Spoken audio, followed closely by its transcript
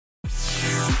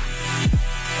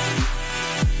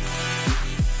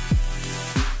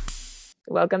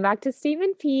Welcome back to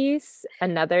Stephen Peace,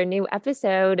 another new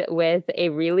episode with a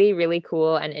really, really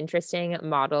cool and interesting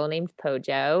model named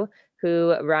Pojo,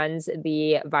 who runs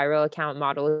the viral account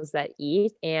Models That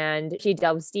Eat. And she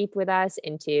delves deep with us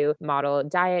into model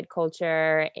diet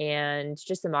culture and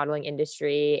just the modeling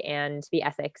industry and the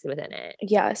ethics within it.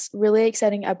 Yes, really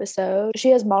exciting episode. She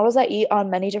has Models That Eat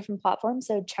on many different platforms,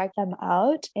 so check them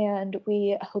out. And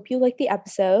we hope you like the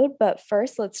episode. But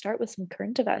first, let's start with some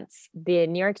current events. The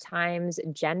New York Times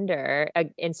gender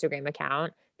Instagram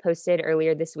account posted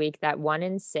earlier this week that 1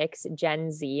 in 6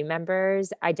 Gen Z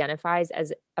members identifies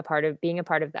as being a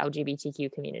part of the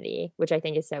LGBTQ community, which I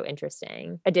think is so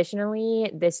interesting.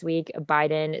 Additionally, this week,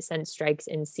 Biden sent strikes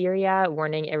in Syria,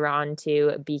 warning Iran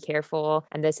to be careful.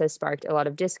 And this has sparked a lot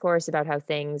of discourse about how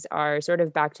things are sort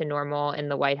of back to normal in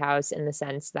the White House, in the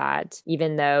sense that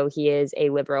even though he is a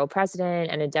liberal president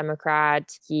and a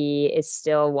Democrat, he is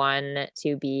still one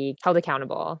to be held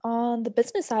accountable. On the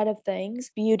business side of things,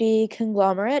 beauty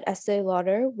conglomerate Estee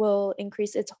Lauder will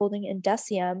increase its holding in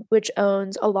Deciem, which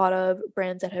owns a lot of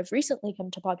brands that have recently come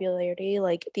to popularity,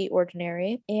 like The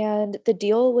Ordinary. And the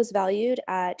deal was valued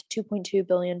at $2.2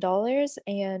 billion,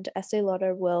 and Estee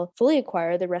Lauder will fully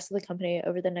acquire the rest of the company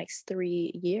over the next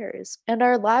 3 years. And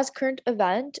our last current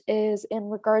event is in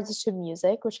regards to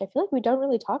music, which I feel like we don't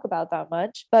really talk about that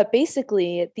much. But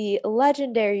basically, the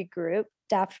legendary group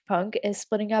Daft Punk is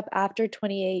splitting up after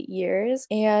 28 years,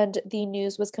 and the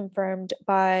news was confirmed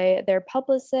by their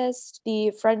publicist.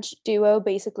 The French duo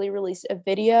basically released a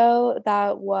video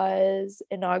that was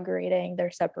inaugurating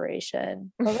their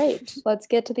separation. All right, let's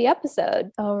get to the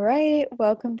episode. All right,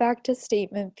 welcome back to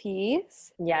Statement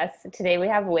Piece. Yes, today we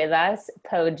have with us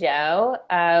Pojo.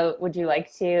 Would you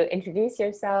like to introduce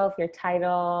yourself, your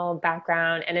title,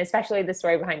 background, and especially the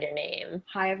story behind your name?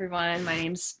 Hi, everyone. My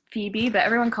name's Phoebe, but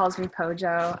everyone calls me Pojo.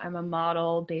 I'm a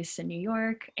model based in New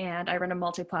York, and I run a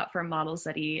multi-platform Models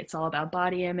That Eat. It's all about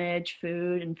body image,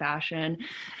 food, and fashion.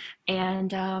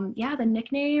 And yeah, the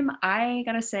nickname, I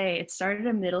gotta say, it started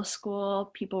in middle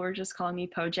school. People were just calling me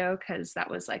Pojo because that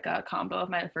was like a combo of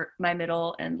my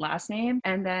middle and last name.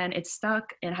 And then it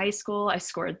stuck in high school. I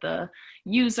scored the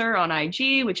user on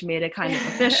IG, which made it kind of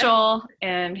official.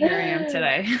 And here I am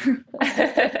today.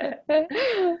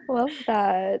 Love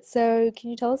that. So, can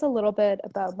you tell us a little bit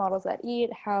about Models That Eat,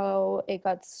 how it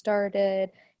got started,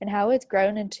 and how it's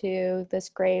grown into this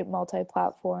great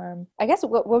multi-platform? I guess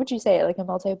what would you say, like a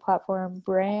multi-platform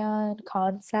brand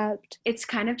concept? It's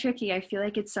kind of tricky. I feel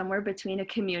like it's somewhere between a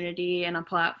community and a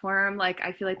platform. Like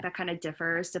I feel like that kind of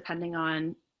differs depending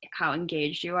on how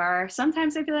engaged you are.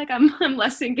 Sometimes I feel like I'm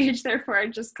less engaged, therefore I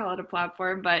just call it a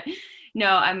platform. But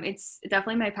no, it's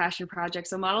definitely my passion project.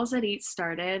 So Models That Eat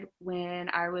started when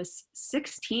I was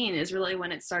 16 is really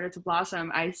when it started to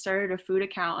blossom. I started a food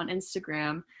account on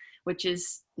Instagram, which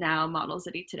is now Models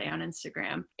That Eat Today on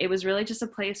Instagram. It was really just a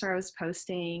place where I was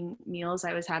posting meals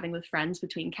I was having with friends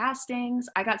between castings.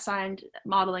 I got signed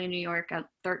modeling in New York at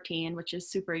 13, which is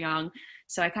super young.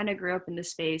 So I kind of grew up in the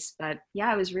space. But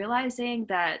yeah, I was realizing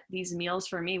that these meals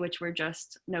for me, which were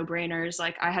just no-brainers,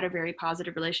 like I had a very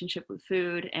positive relationship with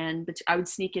food, and I would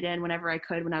sneak it in whenever I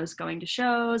could when I was going to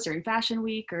shows or in fashion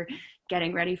week or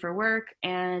getting ready for work.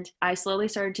 And I slowly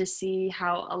started to see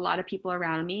how a lot of people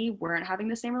around me weren't having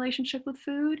the same relationship with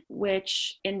food,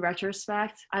 which in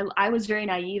retrospect, I was very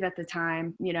naive at the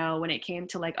time, when it came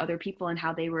to like other people and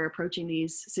how they were approaching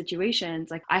these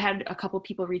situations. Like I had a couple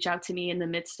people reach out to me in the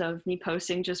midst of me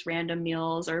posting just random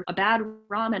meals or a bad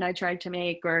ramen I tried to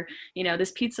make, or,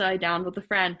 this pizza I downed with a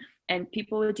friend. And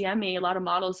people would DM me, a lot of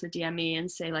models would DM me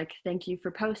and say like, thank you for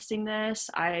posting this.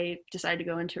 I decided to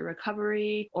go into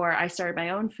recovery, or I started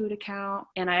my own food account.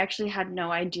 And I actually had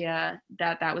no idea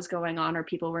that that was going on, or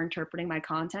people were interpreting my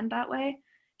content that way.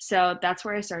 So that's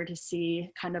where I started to see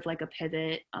kind of like a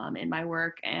pivot in my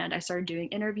work. And I started doing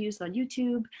interviews on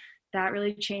YouTube. That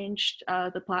really changed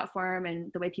the platform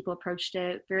and the way people approached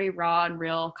it. Very raw and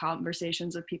real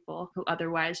conversations with people who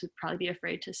otherwise would probably be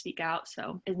afraid to speak out.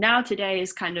 So now today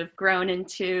is kind of grown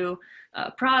into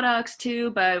products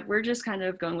too, but we're just kind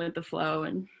of going with the flow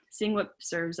and seeing what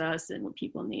serves us and what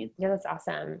people need. Yeah, that's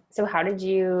awesome. So how did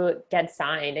you get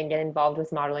signed and get involved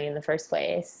with modeling in the first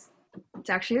place? It's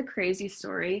actually a crazy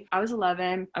story. I was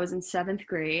 11, I was in 7th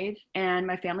grade, and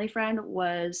my family friend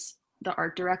was the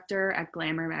art director at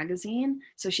Glamour magazine.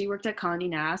 So she worked at Condé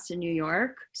Nast in New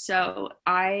York. So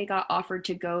I got offered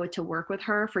to go to work with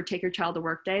her for Take Your Child to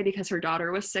Work Day because her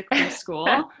daughter was sick from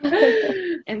school.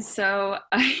 And so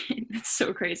it's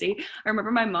so crazy. I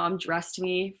remember my mom dressed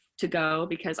me to go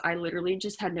because I literally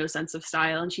just had no sense of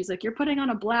style. And she's like, "You're putting on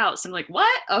a blouse." I'm like,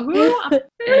 "What? A who?"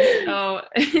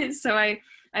 And so I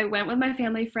went with my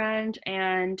family friend,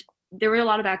 and there were a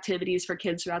lot of activities for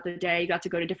kids throughout the day. You got to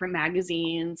go to different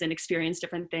magazines and experience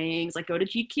different things, like go to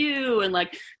GQ and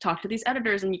like talk to these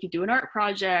editors, and you could do an art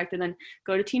project and then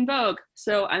go to Teen Vogue.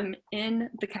 So I'm in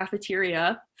the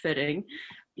cafeteria, fitting,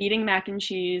 eating mac and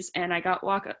cheese, and I got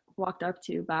walked up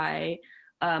to by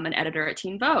an editor at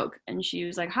Teen Vogue, and she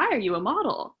was like, "Hi, are you a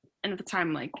model?" And at the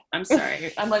time, like, I'm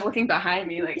sorry, I'm like looking behind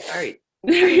me, like, "Sorry,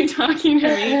 are you talking to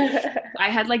me?" I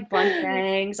had like blunt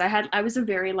bangs. I was a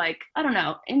very like, I don't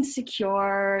know,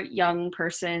 insecure young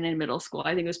person in middle school.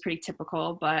 I think it was pretty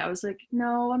typical, but I was like,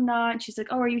 "No, I'm not." And she's like,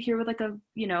 "Oh, are you here with like a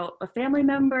family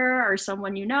member or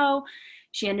someone you know?"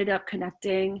 She ended up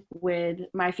connecting with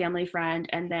my family friend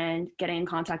and then getting in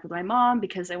contact with my mom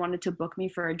because they wanted to book me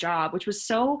for a job, which was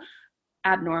so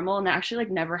abnormal and that actually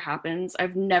like never happens.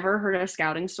 I've never heard a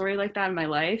scouting story like that in my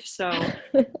life. So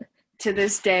to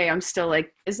this day, I'm still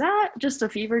like, is that just a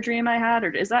fever dream I had,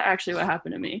 or is that actually what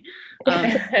happened to me?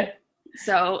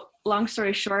 So long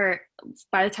story short,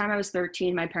 by the time I was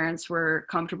 13, my parents were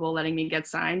comfortable letting me get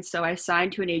signed. So I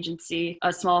signed to an agency,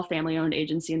 a small family-owned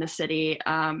agency in the city.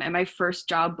 And my first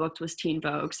job booked was Teen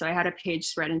Vogue. So I had a page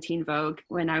spread in Teen Vogue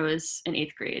when I was in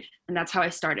 8th grade. And that's how I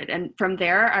started. And from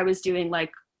there, I was doing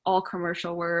like all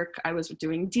commercial work. I was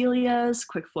doing Delia's,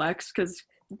 quick flex, because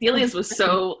Delia's was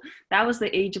that was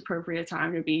the age appropriate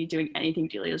time to be doing anything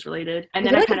Delia's related. And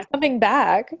then I kind of coming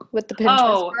back with the Pinterest.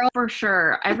 Oh, girl, for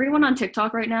sure. Everyone on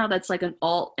TikTok right now that's like an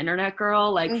alt internet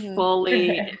girl, like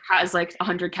fully has like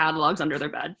 100 catalogs under their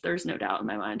bed. There's no doubt in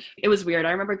my mind. It was weird.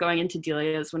 I remember going into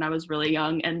Delia's when I was really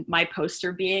young and my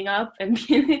poster being up and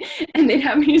they'd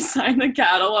have me sign the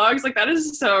catalogs. Like, that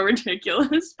is so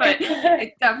ridiculous. But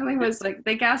it definitely was like,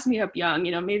 they gassed me up young,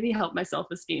 maybe help my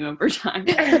self-esteem over time.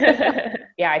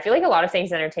 Yeah, I feel like a lot of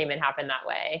things in entertainment happen that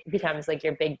way. It becomes like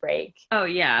your big break. Oh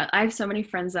yeah, I have so many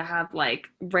friends that have like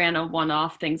random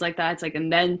one-off things like that. It's like,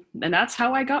 and that's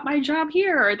how I got my job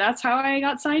here, or that's how I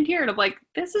got signed here. And I'm like,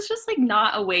 this is just like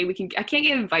not a way I can't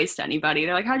give advice to anybody.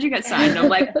 They're like, how'd you get signed? And I'm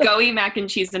like, go eat mac and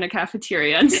cheese in a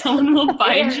cafeteria and someone will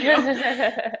find you.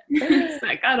 It's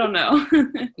like, I don't know.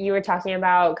 You were talking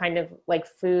about kind of like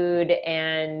food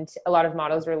and a lot of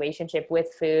models' relationship with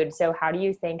food. So how do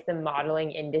you think the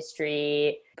modeling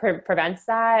industry prevents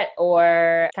that,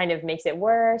 or kind of makes it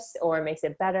worse, or makes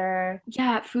it better?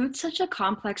 Yeah, food's such a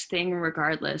complex thing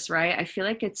regardless, right? I feel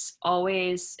like it's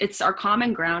our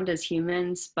common ground as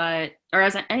humans, or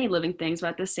as any living things, but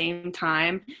at the same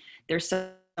time, there's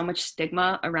so much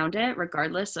stigma around it,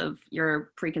 regardless of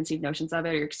your preconceived notions of it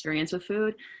or your experience with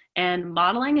food. And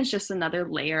modeling is just another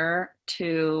layer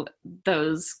to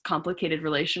those complicated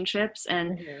relationships.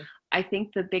 And I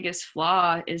think the biggest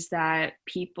flaw is that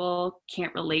people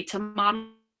can't relate to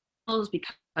models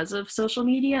because of social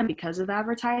media and because of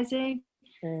advertising.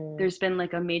 There's been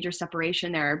like a major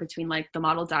separation there between like the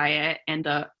model diet and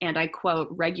I quote,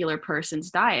 regular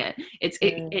person's diet.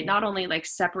 It not only like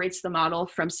separates the model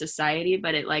from society,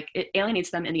 but it alienates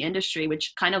them in the industry,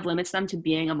 which kind of limits them to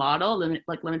being a model,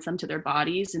 limits them to their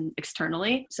bodies and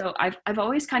externally. So I've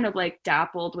always kind of like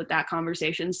dappled with that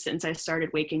conversation since I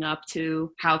started waking up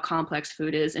to how complex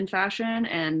food is in fashion.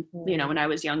 And, when I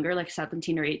was younger, like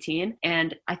 17 or 18.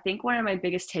 And I think one of my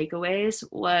biggest takeaways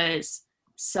was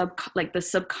the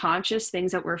subconscious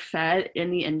things that we're fed in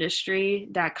the industry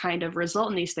that kind of result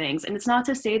in these things. And it's not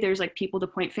to say there's like people to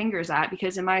point fingers at,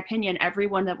 because in my opinion,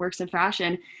 everyone that works in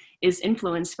fashion is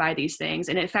influenced by these things,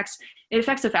 and it affects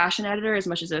a fashion editor as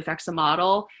much as it affects a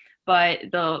model. But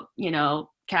the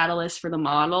catalyst for the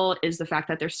model is the fact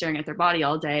that they're staring at their body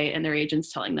all day and their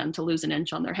agent's telling them to lose an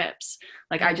inch on their hips.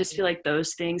 Like, I just feel like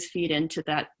those things feed into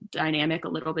that dynamic a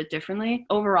little bit differently.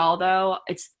 Overall though,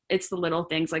 it's the little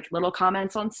things, like little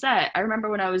comments on set. I remember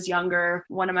when I was younger,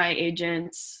 one of my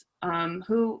agents,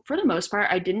 who for the most part,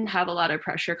 I didn't have a lot of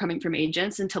pressure coming from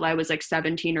agents until I was like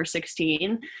 17 or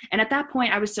 16. And at that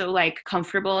point I was so like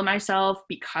comfortable in myself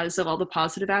because of all the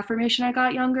positive affirmation I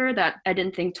got younger that I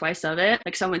didn't think twice of it.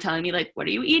 Like someone telling me like, what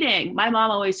are you eating? My mom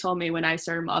always told me when I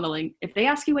started modeling, if they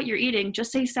ask you what you're eating,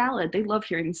 just say salad. They love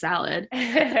hearing salad.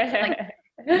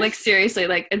 Like seriously,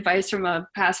 like advice from a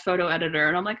past photo editor.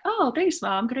 And I'm like, oh, thanks,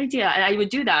 Mom. Good idea. And I would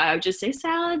do that. I would just say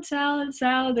salad, salad,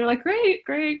 salad. They're like, great,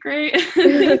 great, great.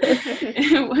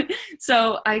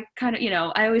 So I kind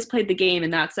of, I always played the game in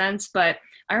that sense. But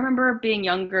I remember being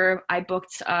younger, I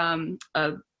booked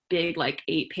a big like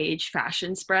 8-page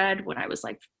fashion spread when I was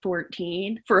like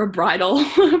 14 for a bridal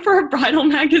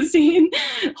magazine.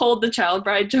 Hold the child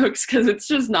bride jokes, because it's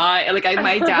just not like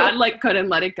my dad like couldn't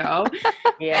let it go.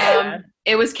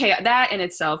 It was chaos. That in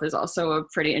itself is also a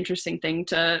pretty interesting thing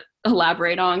to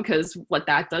elaborate on because what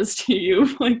that does to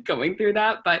you, like going through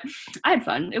that. But I had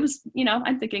fun. It was,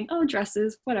 I'm thinking, oh,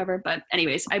 dresses, whatever. But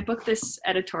anyways, I booked this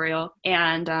editorial,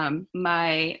 and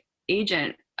my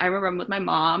agent, I remember I'm with my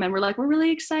mom and we're like, we're really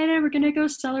excited. We're going to go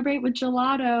celebrate with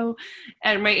gelato.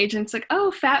 And my agent's like, oh,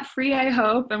 fat free, I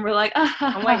hope. And we're like,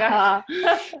 Oh my gosh.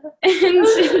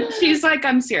 And she's like,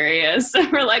 I'm serious.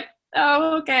 And we're like,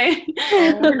 oh, okay.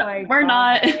 Oh we're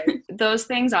not. gosh. Those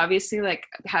things, obviously, like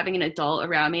having an adult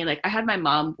around me, like I had my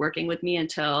mom working with me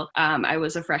until I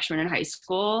was a freshman in high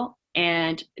school.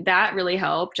 And that really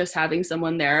helped, just having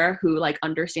someone there who like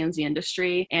understands the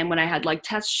industry. And when I had like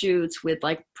test shoots with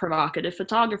like provocative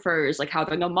photographers, like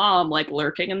having a mom like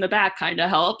lurking in the back kind of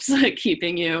helps, like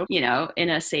keeping you, in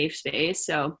a safe space.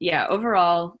 So yeah,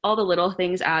 overall, all the little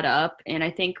things add up. And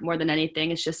I think more than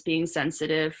anything, it's just being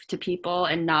sensitive to people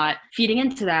and not feeding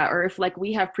into that. Or if like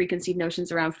we have preconceived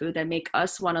notions around food that make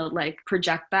us want to like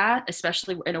project that,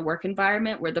 especially in a work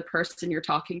environment where the person you're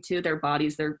talking to, their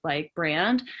body's their like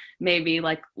brand, maybe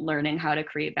like learning how to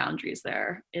create boundaries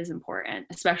there is important,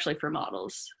 especially for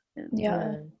models.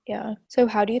 Yeah. So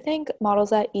how do you think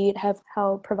Models That Eat have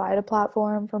helped provide a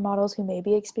platform for models who may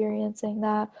be experiencing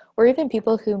that, or even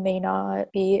people who may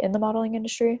not be in the modeling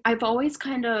industry? I've always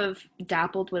kind of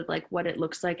dabbled with like what it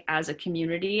looks like as a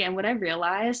community. And what I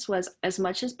realized was, as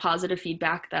much as positive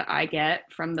feedback that I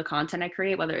get from the content I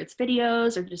create, whether it's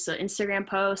videos or just an Instagram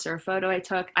post or a photo I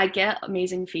took, I get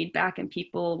amazing feedback and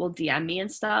people will DM me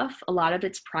and stuff. A lot of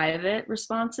it's private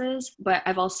responses, but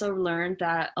I've also learned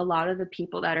that a lot of the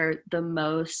people that are the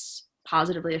most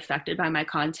positively affected by my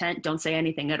content don't say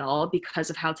anything at all because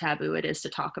of how taboo it is to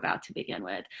talk about to begin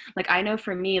with. Like I know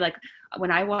for me, like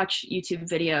when I watch YouTube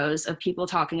videos of people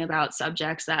talking about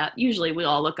subjects that usually we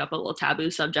all look up a little taboo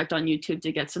subject on YouTube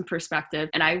to get some perspective,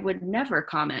 and I would never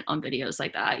comment on videos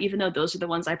like that, even though those are the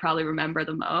ones I probably remember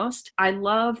the most. I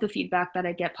love the feedback that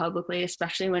I get publicly,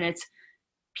 especially when it's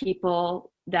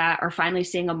people that are finally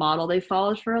seeing a model they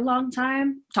followed for a long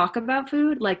time talk about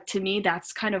food. Like to me,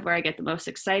 that's kind of where I get the most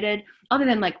excited, other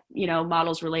than like,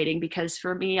 models relating, because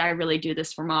for me, I really do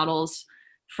this for models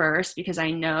first, because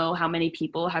I know how many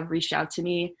people have reached out to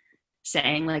me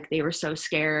saying like they were so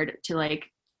scared to like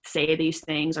say these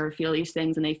things or feel these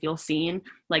things and they feel seen.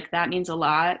 Like that means a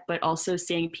lot. But also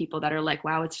seeing people that are like,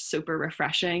 wow, it's super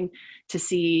refreshing to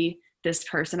see this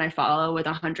person I follow with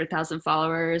 100,000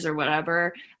 followers or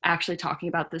whatever actually talking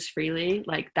about this freely,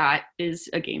 like that is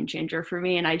a game changer for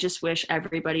me. And I just wish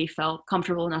everybody felt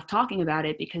comfortable enough talking about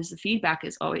it, because the feedback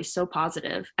is always so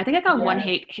positive. I think I got one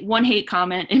hate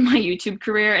comment in my YouTube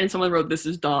career, and someone wrote, "This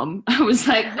is dumb." I was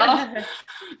like, oh,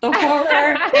 the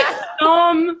horror. It's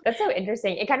dumb. That's so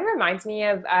interesting. It kind of reminds me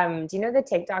of, do you know the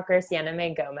TikToker Sienna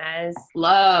Mae Gomez?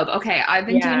 Love. Okay, I've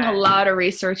been doing a lot of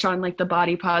research on like the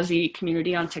body posy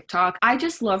community on TikTok. I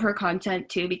just love her content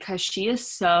too, because she is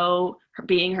so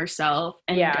being herself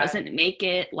and doesn't make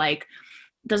it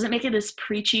this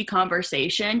preachy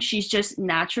conversation. She's just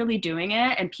naturally doing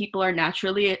it, and people are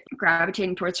naturally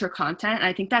gravitating towards her content. And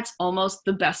I think that's almost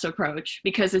the best approach,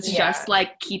 because it's just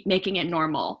like keep making it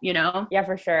normal, Yeah,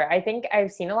 for sure. I think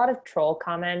I've seen a lot of troll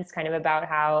comments kind of about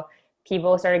how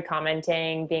people started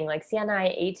commenting being like, Sienna,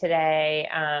 I ate today.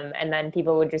 And then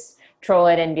people would just troll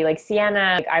it and be like,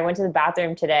 Sienna, like, I went to the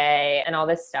bathroom today and all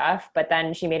this stuff. But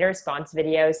then she made a response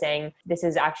video saying, this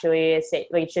is actually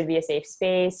it should be a safe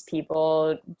space.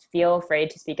 People feel afraid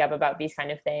to speak up about these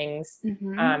kind of things.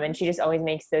 Mm-hmm. And she just always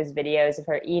makes those videos of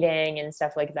her eating and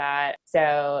stuff like that.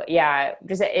 So yeah,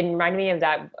 just it reminded me of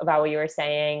that, about what you were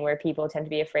saying, where people tend to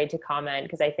be afraid to comment,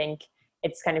 because I think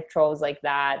it's kind of trolls like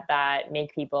that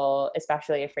make people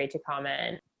especially afraid to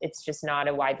comment. It's just not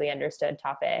a widely understood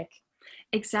topic.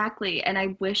 Exactly. And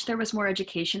I wish there was more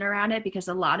education around it, because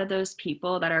a lot of those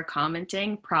people that are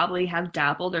commenting probably have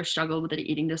dabbled or struggled with an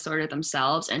eating disorder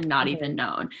themselves and not even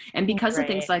known. And because of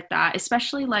things like that,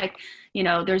 especially like,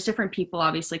 there's different people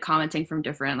obviously commenting from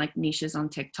different like niches on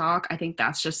TikTok. I think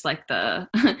that's just like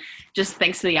just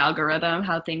thanks to the algorithm,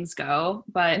 how things go.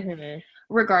 But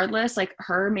regardless, like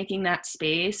her making that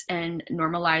space and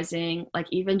normalizing, like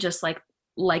even just like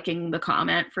liking the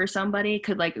comment for somebody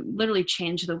could like literally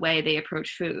change the way they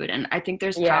approach food. And I think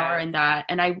there's power in that.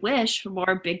 And I wish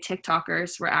more big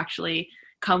TikTokers were actually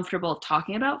comfortable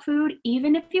talking about food,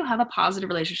 even if you have a positive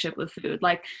relationship with food.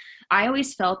 Like I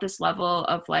always felt this level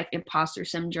of like imposter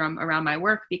syndrome around my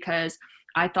work, because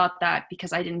I thought that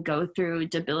because I didn't go through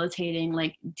debilitating,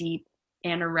 like deep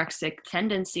anorexic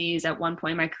tendencies at one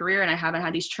point in my career, and I haven't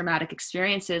had these traumatic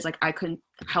experiences, like I couldn't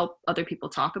help other people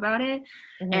talk about it.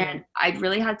 And I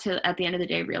really had to, at the end of the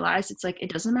day, realize it's like,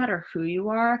 it doesn't matter who you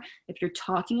are. If you're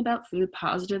talking about food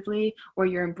positively or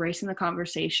you're embracing the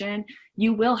conversation,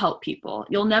 you will help people.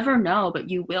 You'll never know, but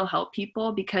you will help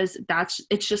people, because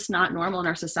it's just not normal in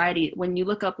our society. When you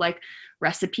look up like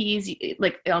recipes,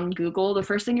 like on Google, the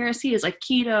first thing you're gonna see is like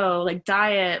keto, like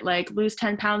diet, like lose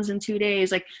 10 pounds in 2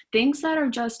 days, like things that are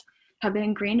just have been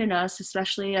ingrained in us,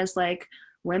 especially as like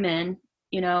women.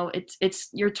 It's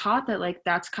you're taught that like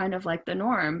that's kind of like the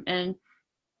norm. And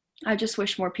I just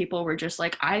wish more people were just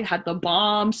like, I had the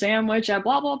bomb sandwich at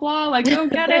blah, blah, blah. Like, go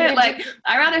get it. Like,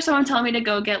 I'd rather someone tell me to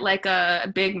go get like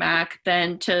a Big Mac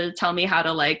than to tell me how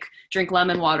to like drink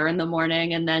lemon water in the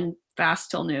morning and then fast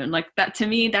till noon. Like that, to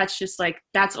me, that's just like,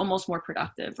 that's almost more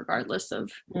productive regardless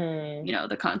of,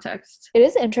 the context. It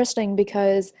is interesting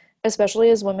because, especially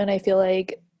as women, I feel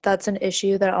like that's an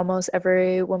issue that almost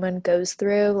every woman goes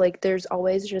through. Like there's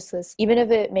always just this, even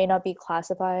if it may not be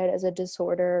classified as a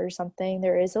disorder or something,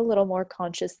 there is a little more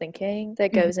conscious thinking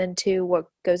that goes into what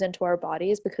goes into our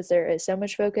bodies, because there is so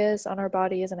much focus on our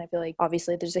bodies. And I feel like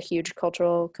obviously there's a huge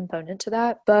cultural component to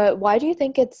that. But why do you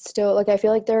think it's still, like, I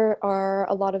feel like there are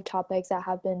a lot of topics that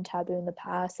have been taboo in the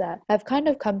past that have kind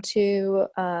of come to,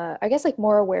 I guess, like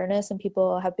more awareness, and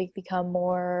people have become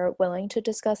more willing to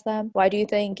discuss them. Why do you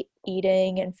think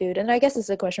eating and food, and I guess it's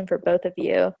a question for both of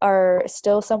you, are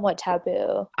still somewhat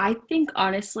taboo? I think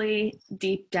honestly,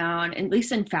 deep down, at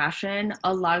least in fashion,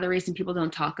 a lot of the reason people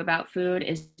don't talk about food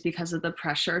is because of the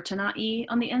pressure to not eat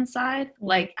on the inside.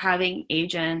 Like having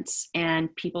agents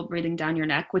and people breathing down your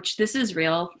neck, which this is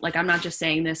real. Like, I'm not just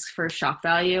saying this for shock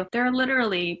value. There are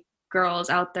literally girls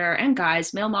out there, and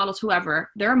guys, male models, whoever,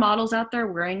 there are models out there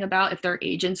worrying about if their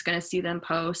agent's going to see them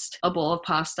post a bowl of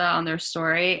pasta on their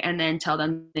story and then tell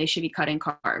them they should be cutting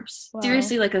carbs. Wow.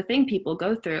 Seriously, like a thing people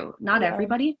go through. Not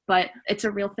everybody, but it's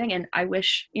a real thing. And I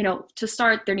wish, to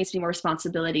start, there needs to be more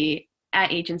responsibility at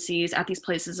agencies, at these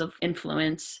places of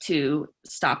influence, to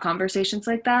stop conversations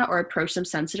like that or approach them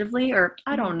sensitively, or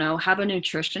I don't know, have a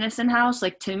nutritionist in-house.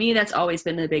 Like, to me, that's always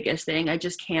been the biggest thing. I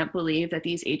just can't believe that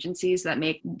these agencies that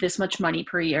make this much money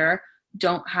per year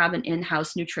don't have an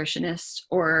in-house nutritionist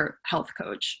or health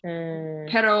coach.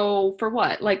 Pero for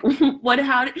what? Like,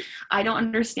 I don't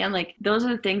understand. Like, those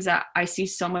are the things that I see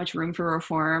so much room for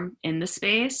reform in the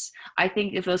space. I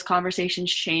think if those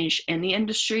conversations change in the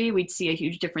industry, we'd see a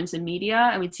huge difference in media,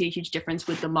 and we'd see a huge difference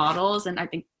with the models. And I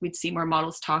think we'd see more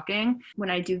models talking. When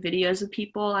I do videos with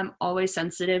people, I'm always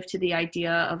sensitive to the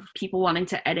idea of people wanting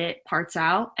to edit parts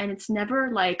out. And it's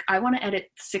never like, I want to edit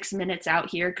 6 minutes out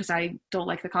here because I don't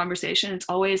like the conversation. It's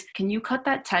always, can you cut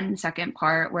that 10-second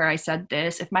part where I said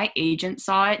this? If my agent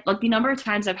saw it, like the number of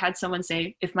times I've had someone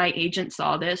say, if my agent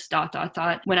saw this, ...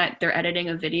 when they're editing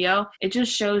a video, it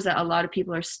just shows that a lot of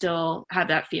people are still have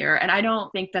that fear. And I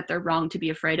don't think that they're wrong to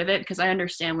be afraid of it, because I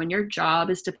understand when your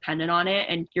job is dependent on it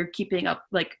and you're keeping up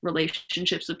like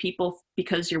relationships with people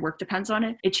because your work depends on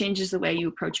it, it changes the way you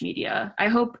approach media. I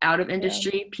hope out of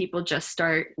industry, people just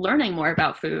start learning more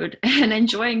about food and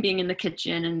enjoying being in the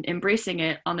kitchen and embracing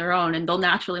it on their own. And they'll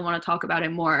naturally want to talk about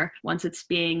it more once it's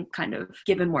being kind of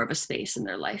given more of a space in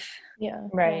their life. Yeah.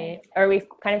 Right. Or we've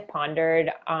kind of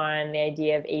pondered on the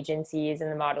idea of agencies in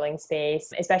the modeling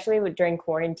space, especially during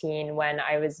quarantine. When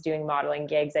I was doing modeling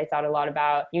gigs, I thought a lot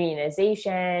about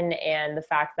unionization and the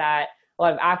fact that a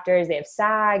lot of actors, they have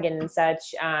SAG and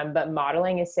such, but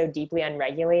modeling is so deeply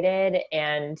unregulated.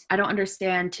 And I don't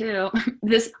understand too.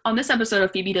 On this episode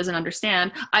of Phoebe Doesn't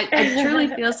Understand, I truly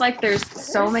feels like there's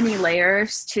so many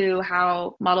layers to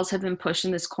how models have been pushed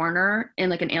in this corner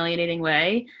in like an alienating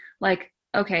way. Like,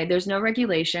 okay, there's no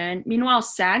regulation. Meanwhile,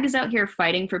 SAG is out here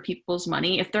fighting for people's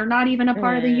money if they're not even a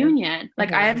part of the union.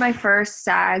 Like, I had my first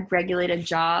SAG regulated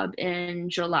job in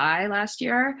July last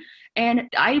year.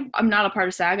 And I'm not a part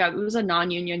of SAG. It was a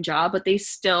non-union job, but they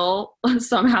still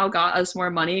somehow got us more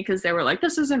money because they were like,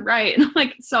 this isn't right. And I'm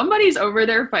like, somebody's over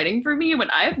there fighting for me, but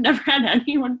I've never had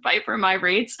anyone fight for my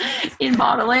rates in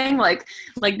modeling like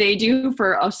they do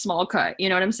for a small cut. You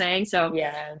know what I'm saying? So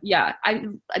yeah,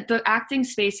 the acting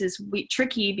space is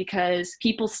tricky because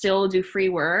people still do free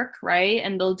work, right?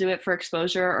 And they'll do it for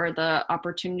exposure or the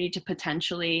opportunity to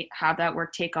potentially have that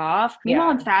work take off.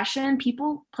 Meanwhile, in fashion,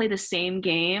 people play the same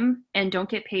game and don't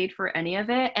get paid for any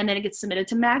of it, and then it gets submitted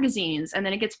to magazines, and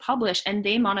then it gets published, and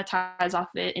they monetize off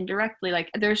it indirectly. Like,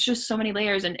 there's just so many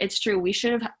layers. And it's true, we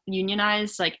should have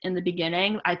unionized like in the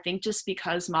beginning. I think just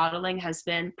because modeling has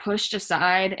been pushed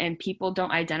aside and people don't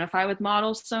identify with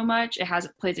models so much,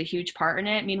 plays a huge part in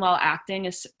it. Meanwhile, acting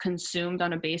is consumed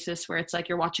on a basis where it's like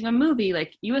you're watching a movie,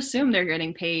 like you assume they're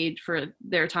getting paid for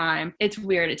their time. It's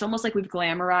weird. It's almost like we've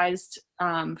glamorized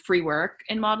free work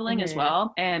in modeling as Mhm.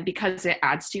 well. And because it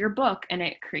adds to your book and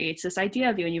it creates this idea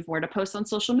of you, and you've where to post on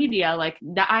social media, like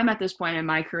that, I'm at this point in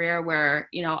my career where,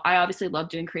 you know, I obviously love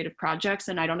doing creative projects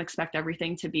and I don't expect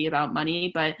everything to be about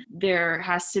money, but there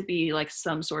has to be like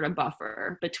some sort of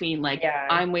buffer between like, Yeah.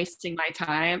 I'm wasting my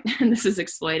time and this is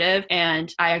exploitive,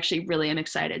 and I actually really am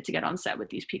excited to get on set with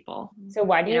these people. So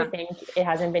why do you Yeah. think it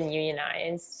hasn't been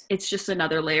unionized? It's just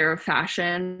another layer of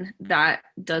fashion that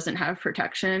doesn't have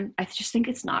protection. I just think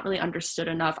it's not really understood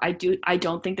enough. I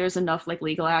don't think there's enough like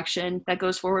legal action that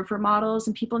goes forward for models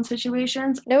and people in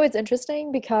situations. No, it's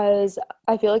interesting because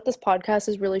I feel like this podcast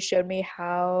has really showed me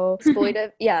how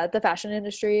exploitive, the fashion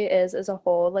industry is as a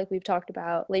whole. Like we've talked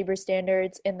about labor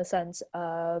standards in the sense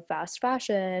of fast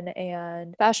fashion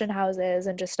and fashion houses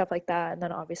and just stuff like that. And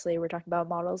then obviously we're talking about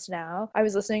models now. I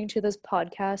was listening to this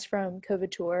podcast from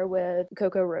Couture with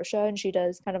Coco Rocha, and she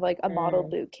does kind of like a model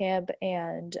boot camp.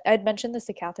 And I'd mentioned this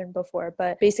to Catherine before,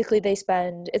 but basically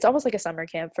it's almost like a summer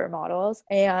camp for models,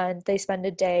 and they spend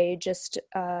a day just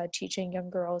teaching young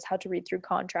girls how to read through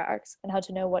contracts and how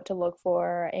to know what to look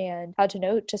for and how to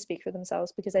know to speak for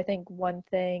themselves. Because I think one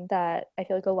thing that I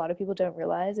feel like a lot of people don't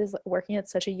realize is working at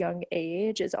such a young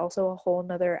age is also a whole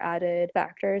nother added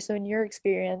factor. So in your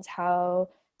experience,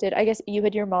 I guess you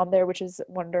had your mom there, which is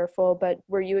wonderful, but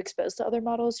were you exposed to other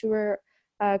models who were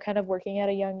kind of working at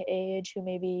a young age who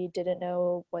maybe didn't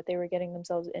know what they were getting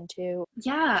themselves into?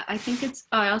 Yeah, I think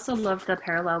I also love the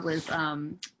parallel with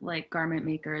like garment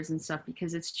makers and stuff,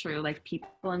 because it's true. Like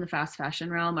people in the fast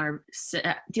fashion realm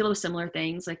deal with similar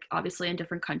things. Like obviously in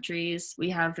different countries,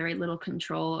 we have very little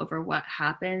control over what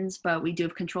happens, but we do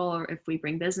have control if we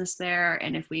bring business there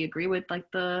and if we agree with like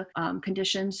the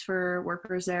conditions for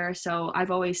workers there. So I've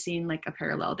always seen like a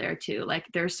parallel there too. Like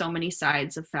there's so many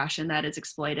sides of fashion that is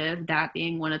exploitive, that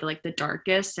being one of the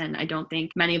darkest, and I don't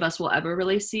think many of us will ever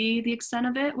really see the extent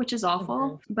of it, which is awful.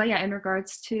 Mm-hmm. But yeah, in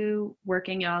regards to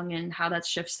working young and how that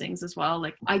shifts things as well,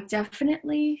 like I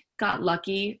definitely got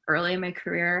lucky early in my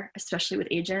career, especially with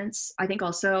agents. I think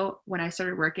also when I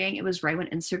started working, it was right when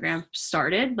Instagram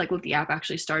started, like when the app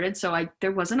actually started. So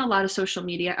there wasn't a lot of social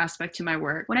media aspect to my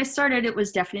work. When I started, it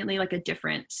was definitely like a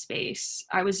different space.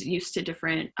 I was used to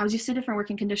different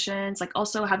working conditions. Like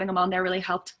also having a mom there really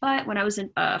helped. But when I was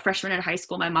a freshman in high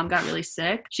school, my mom got really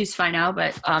sick. She's fine now,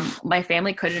 but my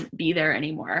family couldn't be there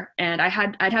anymore. And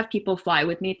I'd have people fly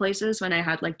with me places when I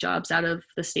had like jobs out of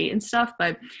the state and stuff.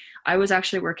 But I was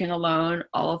actually working alone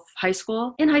all of high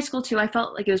school. In high school too, I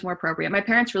felt like it was more appropriate. My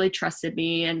parents really trusted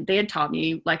me and they had taught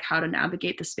me like how to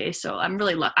navigate the space. So I'm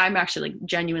actually like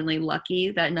genuinely lucky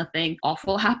that nothing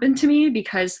awful happened to me,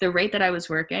 because the rate that I was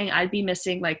working, I'd be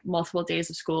missing like multiple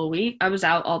days of school a week. I was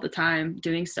out all the time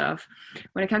doing stuff.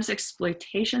 When it comes to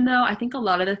exploitation though, I think a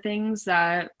lot of the things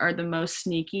that are the most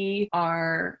sneaky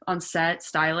are on set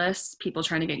stylists, people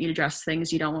trying to get you to dress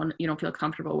things you don't feel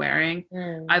comfortable wearing.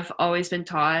 I've always been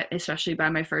taught, especially by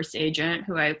my first agent,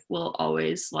 who I will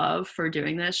always love for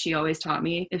doing this. She always taught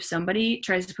me, if somebody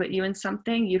tries to put you in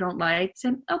something you don't like,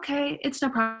 say, okay, it's no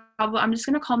problem. I'm just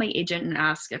going to call my agent and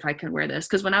ask if I can wear this.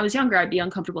 Because when I was younger, I'd be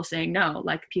uncomfortable saying no.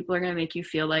 Like people are going to make you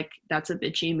feel like that's a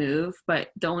bitchy move. But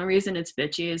the only reason it's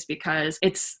bitchy is because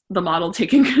it's the model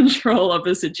taking control of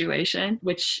the situation,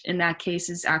 which in that case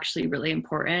is actually really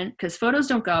important, because photos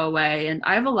don't go away. And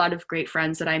I have a lot of great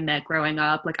friends that I met growing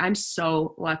up. Like I'm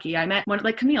so lucky. I met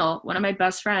Camille, one of my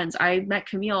best friends. I met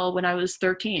Camille when I was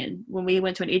 13, when we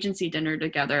went to an agency dinner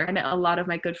together. I met a lot of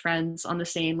my good friends on the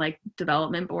same like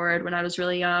development board when I was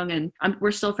really young. And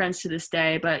we're still friends to this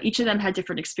day, but each of them had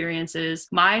different experiences.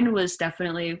 Mine was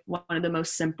definitely one of the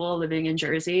most simple, living in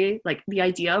Jersey. Like the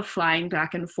idea of flying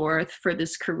back and forth for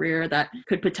this career that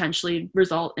could potentially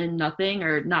result in nothing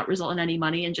or not result in any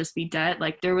money and just be debt.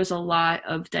 Like there was a lot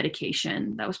of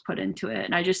dedication that was put into it.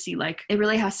 And I just see like, it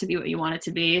really has to be what you want it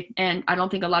to be. And I don't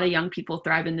think a lot of young people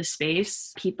thrive in this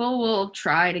space. People will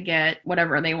try to get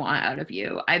whatever they want out of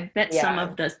you. I've met some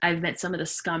of the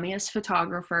scummiest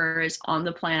photographers on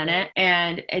the planet.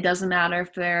 And it doesn't matter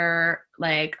if they're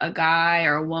like a guy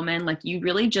or a woman, like you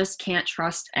really just can't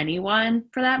trust anyone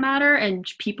for that matter. And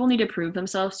people need to prove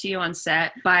themselves to you on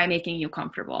set by making you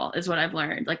comfortable is what I've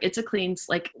learned. Like it's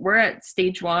like we're at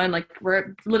stage one, like we're at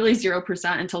literally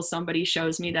 0% until somebody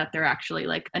shows me that they're actually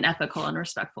like an ethical and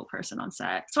respectful person on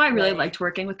set. So I really liked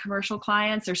working with commercial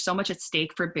clients. There's so much at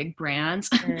stake for big brands.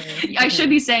 I should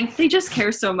be saying they just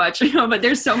care so much, but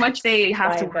there's so much they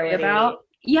have to worry about.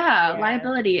 Yeah, Yeah.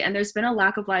 liability. And there's been a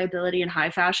lack of liability in high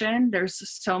fashion. There's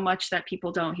so much that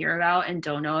people don't hear about and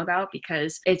don't know about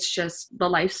because it's just the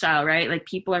lifestyle, right? Like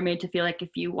people are made to feel like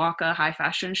if you walk a high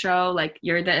fashion show, like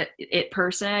you're the it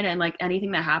person, and like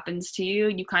anything that happens to you,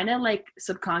 you kind of like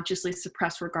subconsciously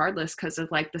suppress regardless because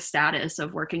of like the status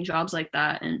of working jobs like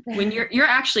that. And when you're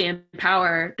actually in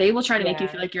power, they will try to make you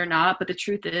Yeah. feel like you're not, but the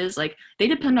truth is like they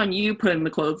depend on you putting the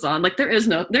clothes on. Like there's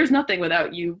nothing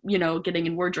without you, getting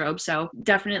in wardrobe. So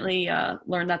definitely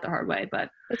learned that the hard way. But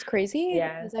It's crazy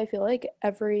Yeah. because I feel like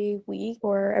every week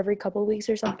or every couple weeks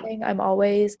or something, I'm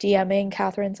always DMing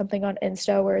Catherine something on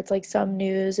Insta where it's like some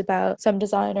news about some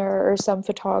designer or some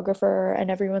photographer and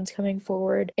everyone's coming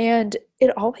forward. And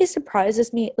it always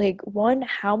surprises me, like, one,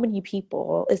 how many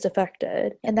people is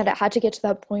affected, and that it had to get to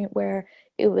that point where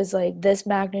it was like this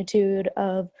magnitude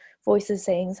of voices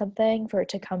saying something for it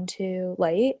to come to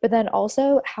light, but then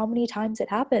also how many times it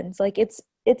happens. Like it's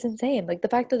insane. Like the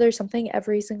fact that there's something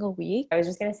every single week. I was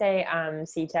just gonna say,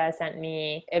 Sita sent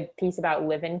me a piece about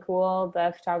Live and Cool,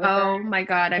 the photographer. oh my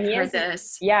God, I've He heard has-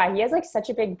 this. Yeah, he has like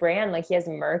such a big brand. Like he has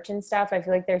merch and stuff. I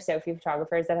feel like there's so few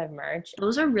photographers that have merch.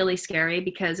 Those are really scary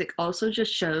because it also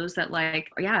just shows that like,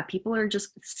 yeah, people are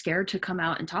just scared to come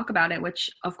out and talk about it,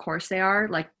 which of course they are.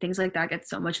 Like things like that get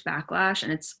so much backlash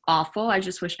and it's awful. I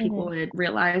just wish people would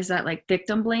realize that like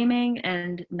victim blaming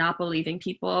and not believing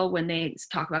people when they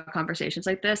talk about conversations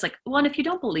like this. Like, one, if you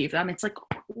don't believe them, it's like,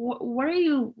 what are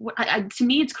you, to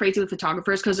me, it's crazy with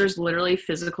photographers because there's literally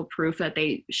physical proof that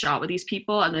they shot with these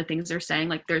people and the things they're saying,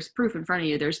 like there's proof in front of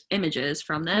you, there's images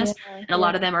from this, and a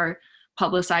lot of them are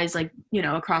publicized, like,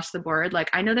 across the board. Like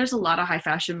I know there's a lot of high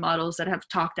fashion models that have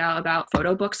talked out about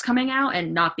photo books coming out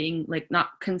and not being like, not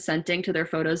consenting to their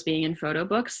photos being in photo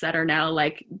books that are now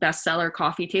like bestseller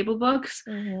coffee table books.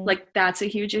 Like that's a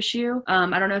huge issue.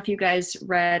 I don't know if you guys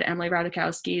read Emily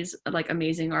Ratajkowski's like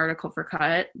amazing article for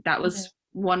Cut. That was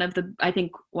one of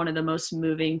the most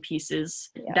moving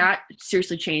pieces that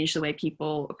seriously changed the way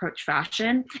people approach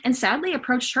fashion, and sadly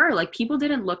approached her. Like people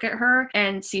didn't look at her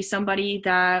and see somebody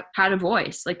that had a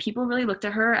voice. Like people really looked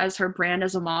at her as her brand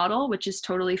as a model, which is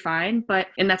totally fine,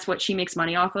 and that's what she makes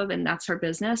money off of and that's her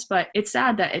business. But it's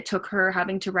sad that it took her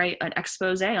having to write an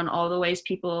expose on all the ways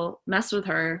people mess with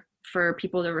her for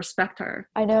people to respect her.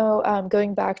 I know,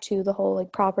 going back to the whole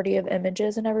like property of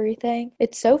images and everything,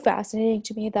 it's so fascinating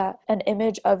to me that an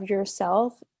image of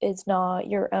yourself is not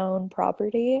your own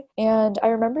property. And I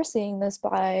remember seeing this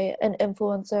by an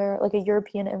influencer, like a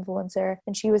European influencer,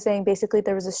 and she was saying basically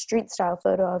there was a street style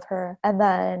photo of her, and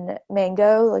then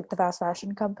Mango, like the fast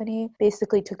fashion company,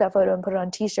 basically took that photo and put it on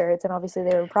t-shirts, and obviously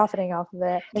they were profiting off of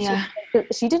it. And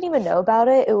she didn't even know about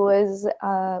it. It was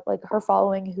like her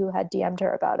following who had DM'd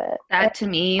her about it. That to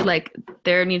me, like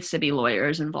there needs to be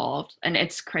lawyers involved, and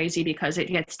it's crazy because it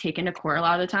gets taken to court a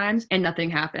lot of the times and nothing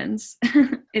happens.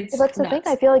 It's That's the thing. nuts.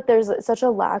 I feel like there's such a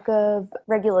lack of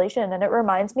regulation, and it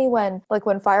reminds me when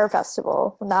Fire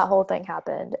Festival, when that whole thing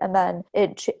happened, and then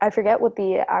I forget what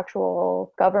the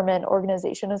actual government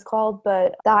organization is called,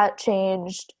 but that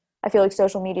changed. I feel like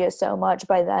social media so much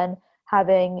by then,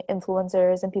 having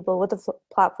influencers and people with a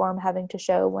platform having to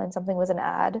show when something was an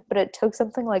ad. But it took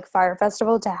something like Fire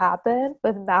Festival to happen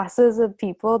with masses of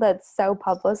people that's so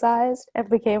publicized and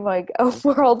became like a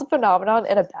world phenomenon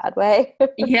in a bad way.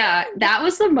 Yeah, that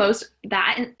was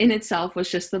that in itself was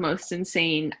just the most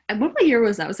insane. What year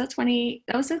was that? Was that 2018,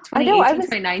 I know,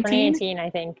 2019? 2018, I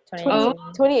think.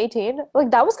 2018. 2018.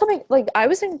 Like that was coming, like I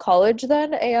was in college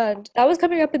then, and that was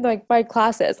coming up in like my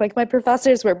classes. Like my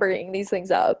professors were bringing these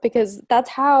things up because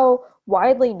that's how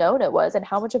widely known it was and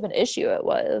how much of an issue it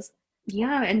was.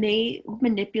 Yeah, and they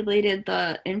manipulated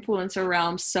the influencer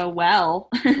realm so well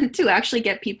to actually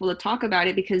get people to talk about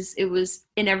it because it was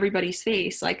in everybody's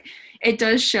face. Like it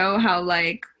does show how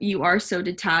like you are so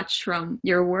detached from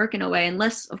your work in a way,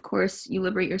 unless of course you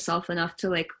liberate yourself enough to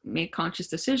like make conscious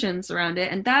decisions around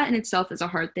it. And that in itself is a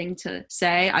hard thing to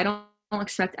say. I don't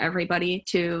expect everybody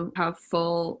to have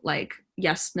full like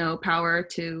yes no power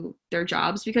to their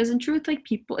jobs, because in truth, like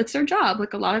people, it's their job.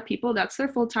 Like a lot of people, that's their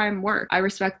full-time work. I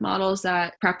respect models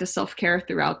that practice self-care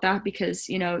throughout that because,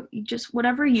 you just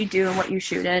whatever you do and what you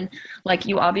shoot in, like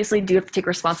you obviously do have to take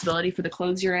responsibility for the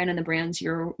clothes you're in and the brands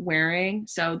you're wearing.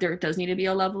 So there does need to be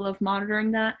a level of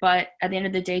monitoring that. But at the end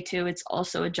of the day too, it's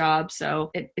also a job.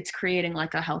 So it's creating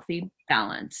like a healthy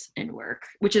balance in work,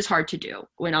 which is hard to do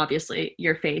when obviously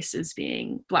your face is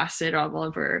being blasted all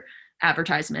over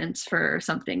advertisements for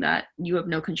something that you have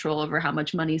no control over how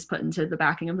much money is put into the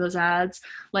backing of those ads.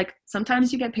 Like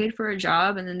sometimes you get paid for a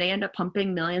job and then they end up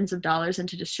pumping millions of dollars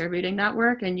into distributing that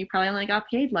work, and you probably only got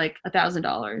paid like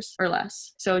 $1,000 or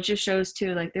less. So it just shows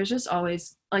too, like there's just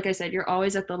always, like I said, you're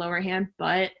always at the lower hand,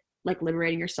 but like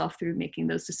liberating yourself through making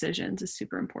those decisions is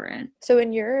super important. So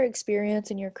in your experience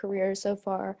in your career so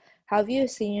far, how have you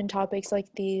seen topics like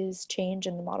these change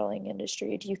in the modeling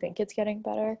industry? Do you think it's getting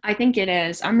better? I think it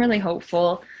is. I'm really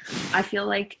hopeful. I feel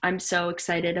like I'm so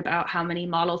excited about how many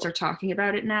models are talking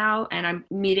about it now. And I'm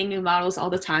meeting new models all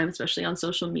the time, especially on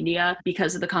social media,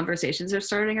 because of the conversations they're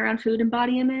starting around food and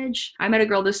body image. I met a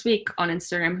girl this week on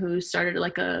Instagram who started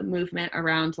like a movement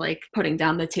around like putting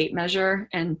down the tape measure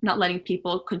and not letting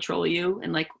people control you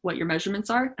and like what your measurements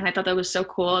are. And I thought that was so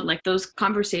cool. And like those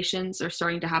conversations are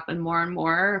starting to happen more and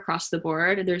more across the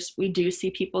board. We do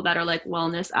see people that are like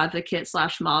wellness advocates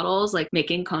 / models like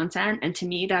making content, and to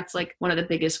me that's like one of the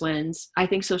biggest wins. I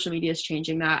think social media is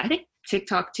changing that. I think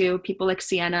TikTok too, people like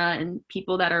Sienna and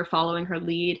people that are following her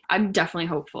lead. I'm definitely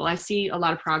hopeful. I see a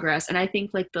lot of progress, and I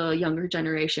think like the younger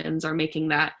generations are making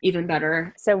that even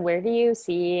better. So where do you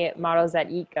see Models That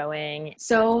Eat going?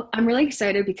 So I'm really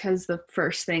excited because the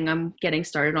first thing I'm getting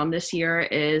started on this year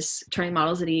is turning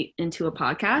Models That Eat into a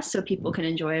podcast so people can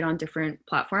enjoy it on different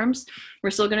platforms. We're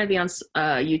still going to be on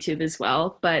YouTube as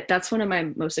well, but that's one of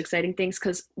my most exciting things,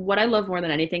 because what I love more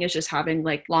than anything is just having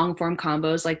like long form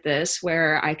combos like this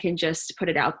where I can just put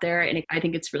it out there. And I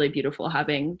think it's really beautiful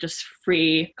having just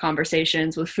free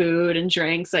conversations with food and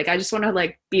drinks. Like I just want to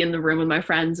like be in the room with my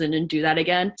friends and do that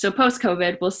again. So post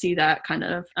COVID, we'll see that kind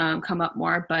of come up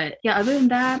more. But yeah, other than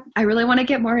that, I really want to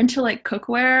get more into like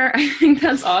cookware. I think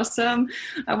that's awesome.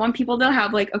 I want people to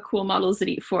have like a cool Models That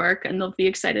Eat fork and they'll be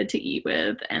excited to eat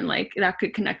with, and like that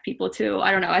could connect people too.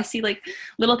 I don't know. I see like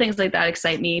little things like that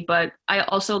excite me, but I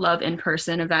also love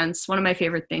in-person events. One of my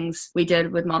favorite things we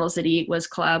did with Models That Eat was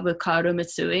collab with Kaoru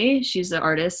Mitsui. She's an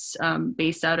artist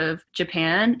based out of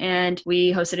Japan, and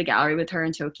we hosted a gallery with her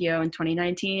in Tokyo in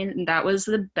 2019, and that was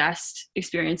the best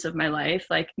experience of my life.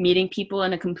 Like meeting people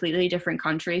in a completely different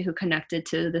country who connected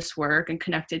to this work and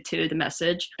connected to the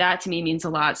message. That to me means a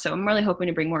lot. So I'm really hoping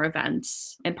to bring more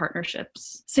events and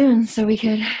partnerships soon so we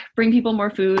could bring people more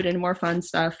food and more fun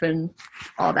stuff and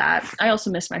all that. I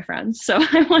also miss my friends, so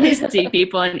I want to see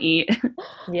people and eat.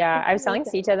 Yeah, I was telling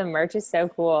Sita the merch is so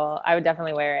cool. I would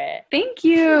definitely wear it. Thank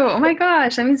you. Oh my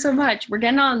gosh, that means so much. We're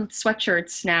getting on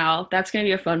sweatshirts now. That's gonna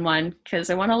be a fun one, because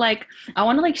I want to like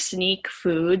sneak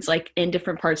foods like in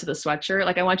different parts of the sweatshirt.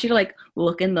 Like I want you to like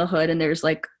look in the hood and there's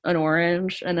like an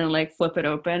orange, and then like flip it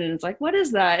open and it's like, what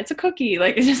is that? It's a cookie.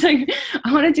 Like it's just like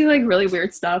I want to do like really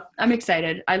weird stuff. I'm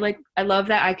excited. I love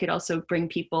that I could also bring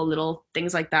people little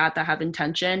things like that have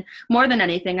intention. More than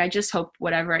anything, I just hope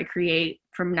whatever I create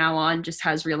from now on just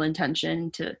has real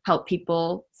intention to help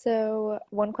people. So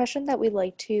one question that we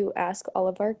like to ask all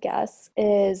of our guests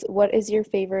is, what is your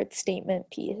favorite statement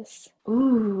piece?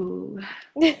 Ooh,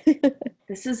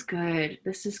 this is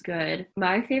good.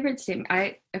 My favorite statement,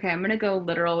 I'm going to go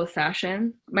literal with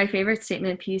fashion. My favorite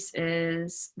statement piece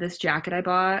is this jacket I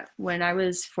bought when I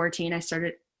was 15.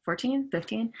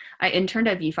 I interned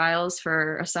at V-Files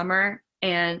for a summer.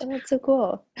 And oh, that's so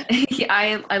cool.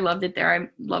 I loved it there. I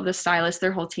love the stylist.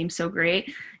 Their whole team's so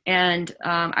great. And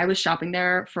I was shopping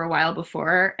there for a while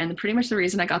before. And pretty much the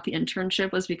reason I got the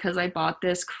internship was because I bought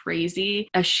this crazy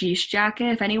Ashish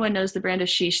jacket. If anyone knows the brand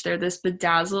Ashish, they're this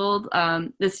bedazzled,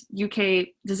 this UK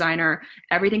designer.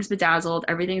 Everything's bedazzled.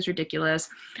 Everything's ridiculous.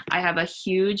 I have a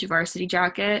huge varsity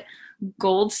jacket,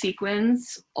 gold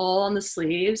sequins all on the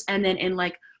sleeves. And then in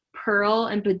like pearl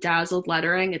and bedazzled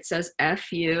lettering, it says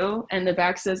FU, and the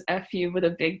back says FU with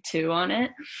a big 2 on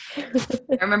it.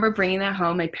 I remember bringing that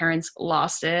home. My parents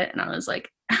lost it, and I was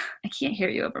like, I can't hear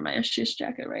you over my Ashish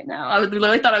jacket right now. I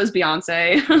literally thought I was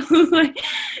Beyonce.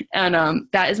 And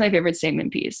that is my favorite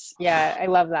statement piece. Yeah, I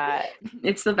love that.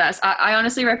 It's the best. I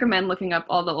honestly recommend looking up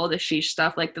all the old Ashish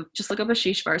stuff. Like just look up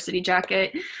Ashish varsity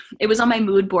jacket. It was on my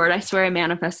mood board. I swear I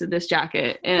manifested this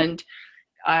jacket, and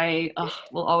I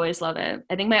will always love it.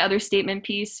 I think my other statement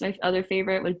piece, my other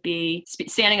favorite would be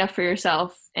standing up for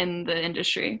yourself in the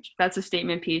industry. That's a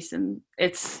statement piece, and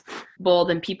it's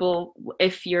bold, and people,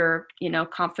 if you're,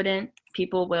 confident,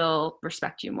 people will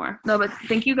respect you more. No, but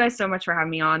thank you guys so much for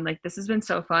having me on. Like, this has been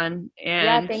so fun. And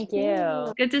yeah, thank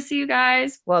you. Good to see you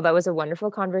guys. Well, that was a wonderful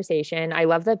conversation. I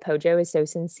love that Pojo is so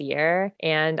sincere,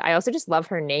 and I also just love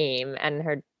her name and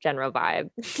her general vibe.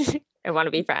 I want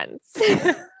to be friends.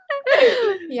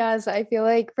 Yes, I feel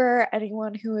like for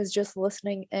anyone who is just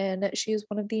listening in, she is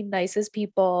one of the nicest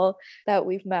people that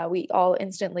we've met. We all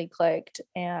instantly clicked,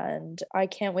 and I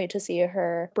can't wait to see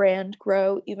her brand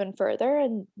grow even further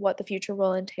and what the future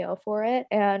will entail for it.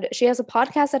 And she has a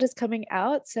podcast that is coming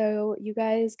out, so you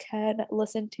guys can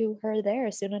listen to her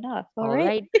there soon enough. All All right.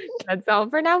 right. That's all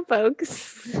for now,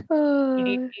 folks. Uh,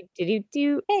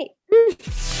 Do-do-do-do-do-do. hey.